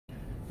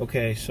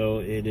Okay, so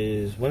it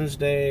is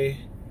Wednesday.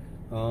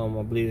 I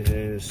believe it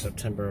is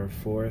September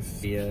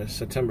 4th. Yeah,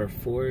 September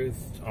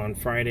 4th. On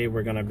Friday,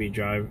 we're gonna be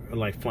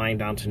flying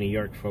down to New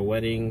York for a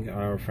wedding.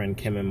 Our friend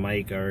Kim and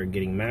Mike are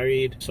getting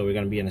married, so we're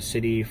gonna be in the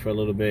city for a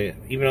little bit.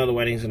 Even though the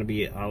wedding's gonna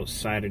be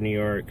outside of New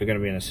York, we're gonna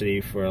be in the city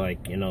for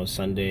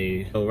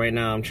Sunday. So right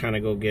now, I'm trying to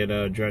go get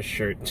a dress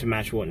shirt to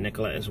match what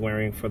Nicolette is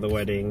wearing for the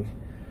wedding,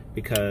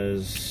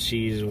 because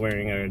she's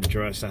wearing a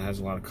dress that has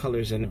a lot of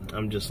colors in it.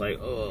 I'm just like,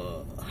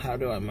 oh, how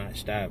do I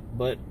match that?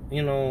 But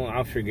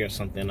I'll figure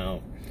something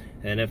out.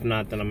 And if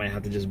not, then I might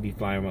have to just be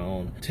flying my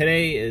own.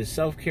 Today is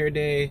self-care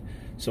day,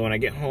 so when I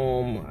get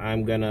home,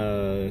 I'm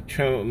gonna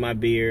trim my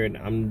beard.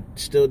 I'm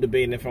still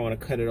debating if I want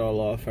to cut it all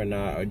off or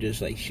not, or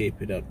just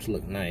shape it up to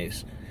look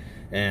nice.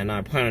 And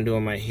I plan on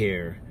doing my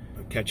hair.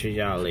 I'll catch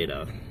y'all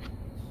later.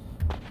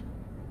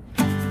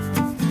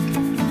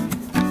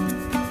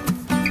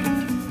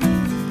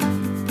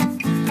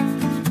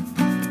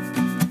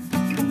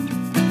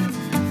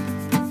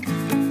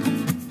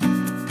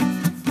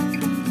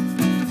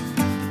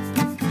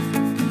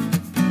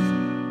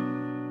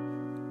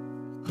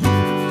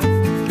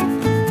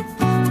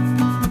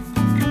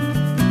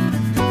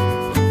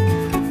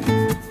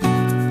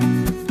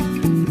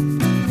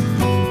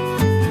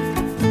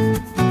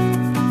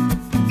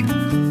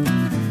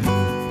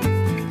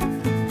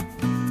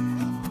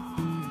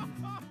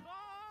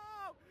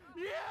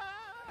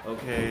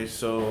 Okay,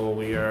 so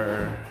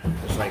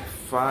it's like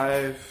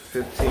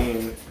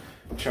 5:15.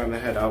 I'm trying to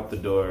head out the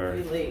door.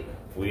 We're late.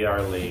 We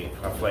are late.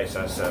 Our flight's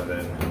at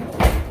 7.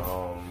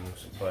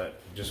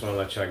 But just want to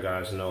let y'all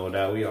guys know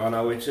that we are on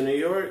our way to New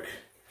York,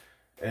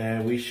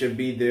 and we should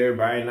be there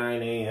by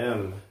 9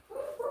 a.m.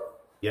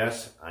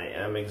 Yes, I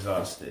am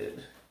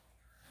exhausted.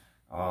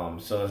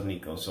 So is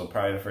Nico. So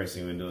probably the first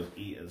thing we do is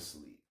eat and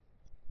sleep.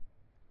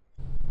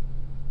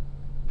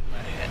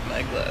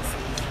 My glasses.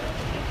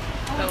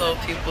 Hello,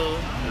 people.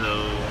 Hello.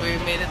 We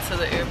made it to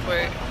the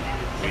airport.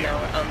 And now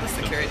we're on the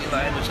security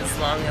line, which is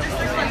long and long.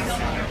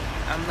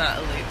 I'm not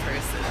a late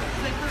person.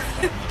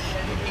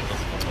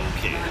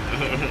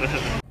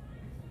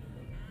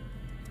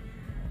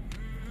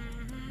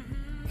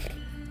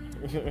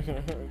 Okay.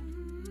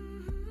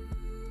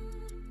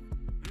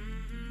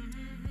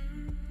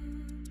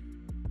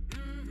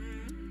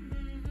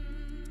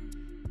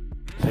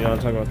 So you want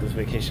to talk about this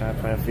vacation I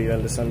planned for you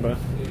in December?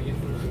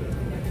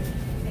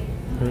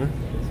 As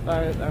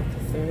far as I'm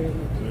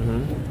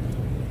concerned,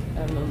 I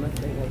know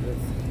nothing of this.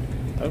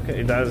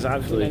 Okay, that is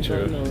absolutely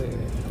true.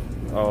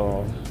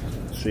 Oh,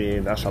 see,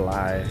 that's a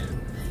lie.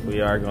 We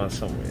are going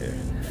somewhere.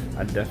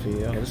 I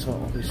definitely, this one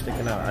always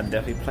sticking out. I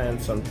definitely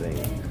planned something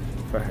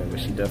for her, but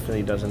she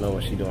definitely doesn't know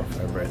what she's doing for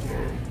her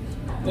birthday.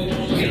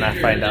 She not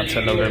find out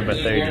till November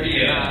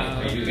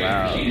 30th.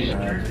 Wow.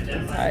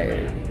 I'm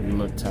tired. You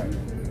look tired.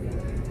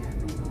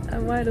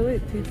 I'm wide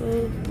awake,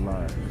 people. Come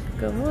on.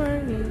 Good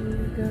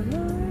morning. Good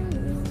morning.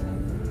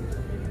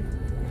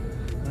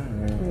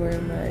 I'm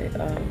wearing my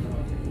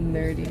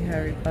nerdy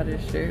Harry Potter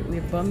shirt. We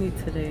have bummy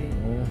today.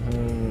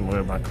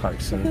 Wearing my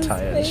Clarkson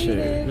tired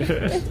shirt.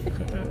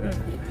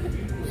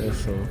 It's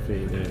so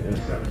faded.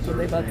 So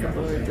they about to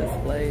board this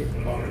flight.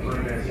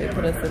 They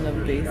put us in a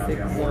basic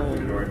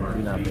zone. We're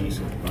not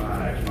basic.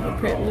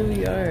 Apparently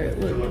we are.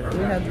 Look, we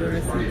have the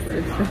receipts.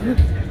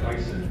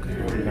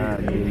 We're not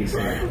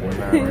basic. We're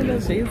not in a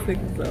basic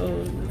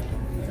zone.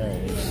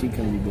 Hey, she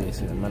can be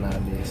basic. I'm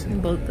not basic.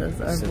 Both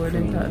of us are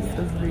boarding pass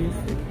as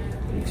basic.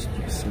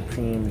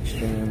 Supreme,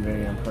 extreme,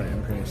 very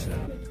important person.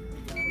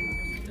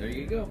 There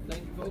you go.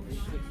 Thank you, folks.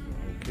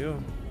 Thank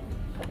you.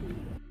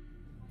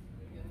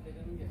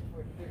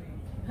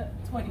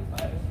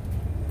 25.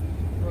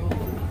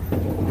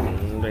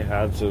 They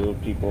had to.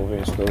 People over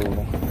here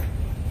still.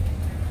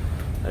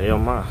 Hey, yo,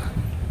 ma.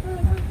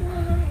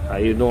 How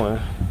you doing?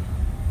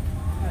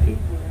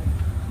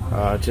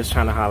 Just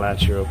trying to holler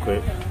at you real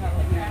quick.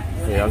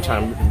 Yeah, I'm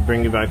trying to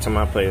bring you back to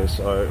my place,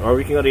 or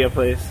we can go to your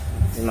place.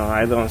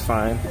 Either one's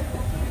fine.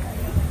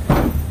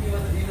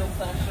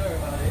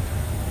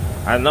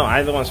 I know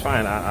either one's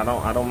fine. I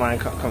don't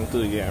mind coming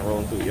through here and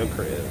rolling through your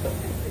crib.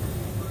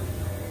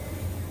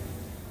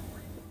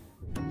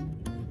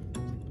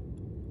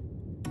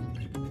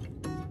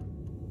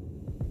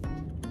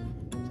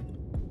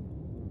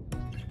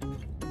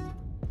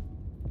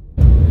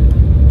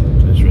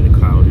 It's really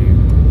cloudy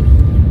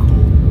and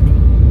cold.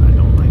 I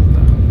don't like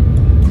that.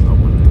 I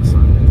want it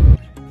inside.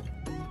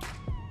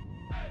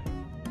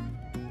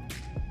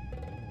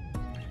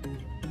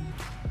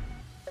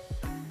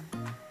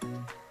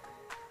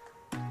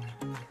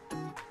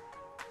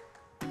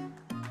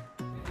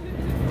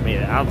 Made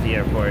it out the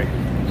airport.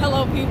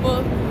 Hello,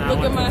 people.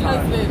 Look at my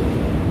husband.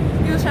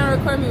 He was trying to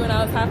record me when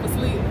I was half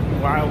asleep.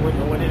 Why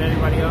wouldn't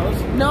anybody else?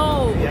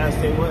 No. Yes,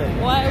 they would.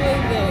 Why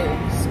would they?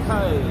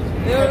 Because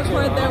they would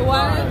record their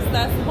wives?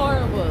 That's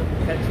horrible.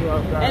 Catch you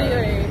off guard.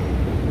 Anyway,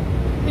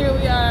 here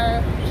we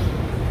are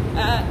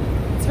at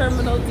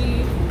Terminal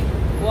D,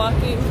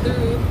 walking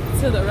through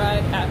to the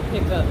ride at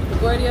pickup.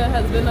 LaGuardia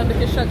has been under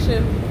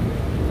construction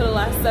for the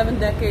last 7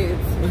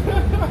 decades.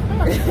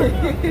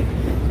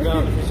 been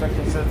on the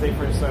construction since they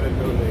first started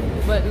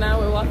building. But now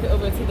we're walking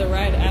over to the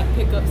ride at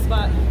pickup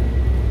spot,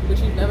 which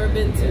you've never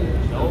been to.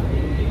 Nope.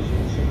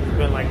 It's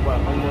been like, what,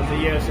 almost a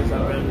year since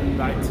I've been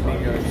back to New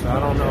York, so I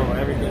don't know.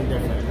 Everything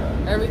different.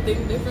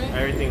 Everything different?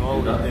 Everything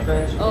always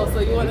different. Oh, so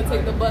you want to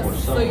take the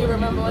bus so you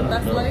remember what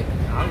that's like?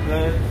 I'm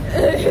good.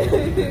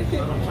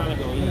 I'm trying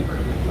to go eat.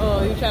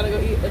 Oh, you trying to go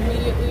eat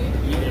immediately?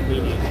 Eat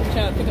immediately.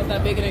 Trying to pick up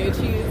that bacon, egg, and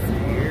cheese?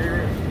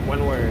 Here,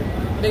 one word.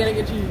 Bacon, egg,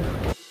 and cheese.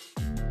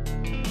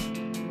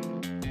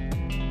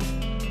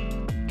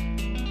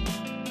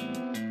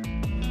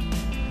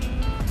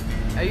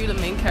 Are you the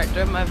main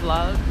character of my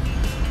vlog?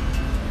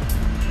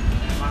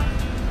 Am I?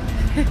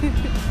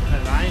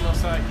 Because I ain't no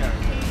side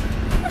character.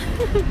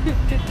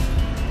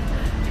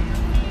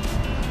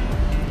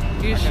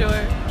 You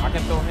sure? I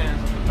can throw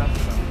hands on the best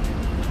of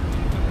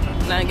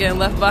them. Not getting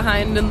left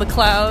behind in the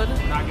cloud?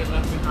 Not get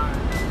left behind.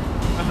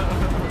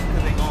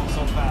 Because they going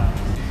so fast.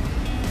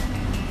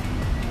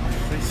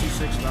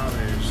 $66.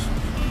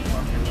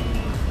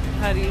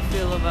 How do you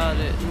feel about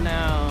it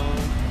now?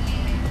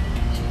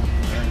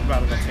 I'm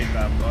about to go take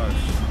that bus.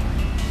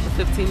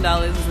 The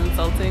 $15 is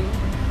insulting.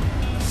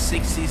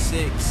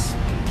 66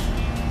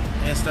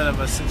 instead of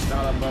a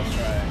 $6 bus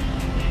ride.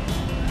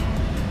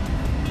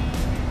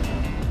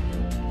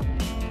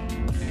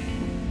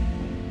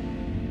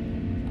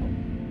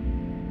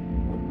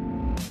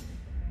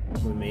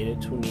 We made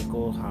it to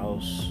Nico's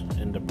house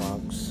in the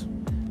Bronx,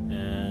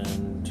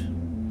 and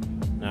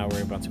now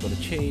we're about to go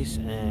to Chase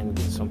and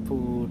get some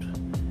food,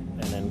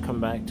 and then come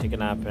back, take a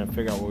nap, and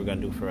figure out what we're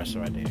gonna do for the rest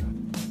of our day.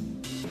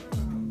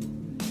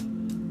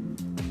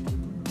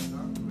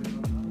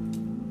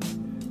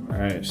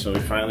 Alright, so we're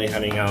finally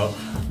heading out.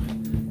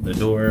 The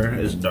door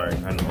is dark,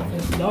 I know.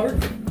 It's dark?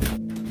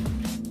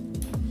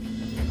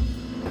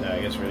 Yeah, I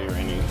guess really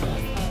rainy.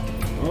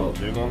 Oh,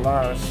 they're gonna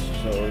Lars.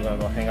 So we're gonna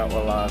go hang out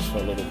with Lars for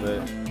a little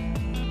bit.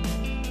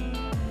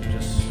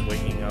 Just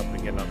waking up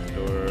and getting out the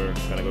door.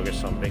 Gonna go get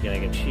some bacon,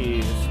 egg, and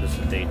cheese. This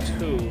is day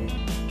 2.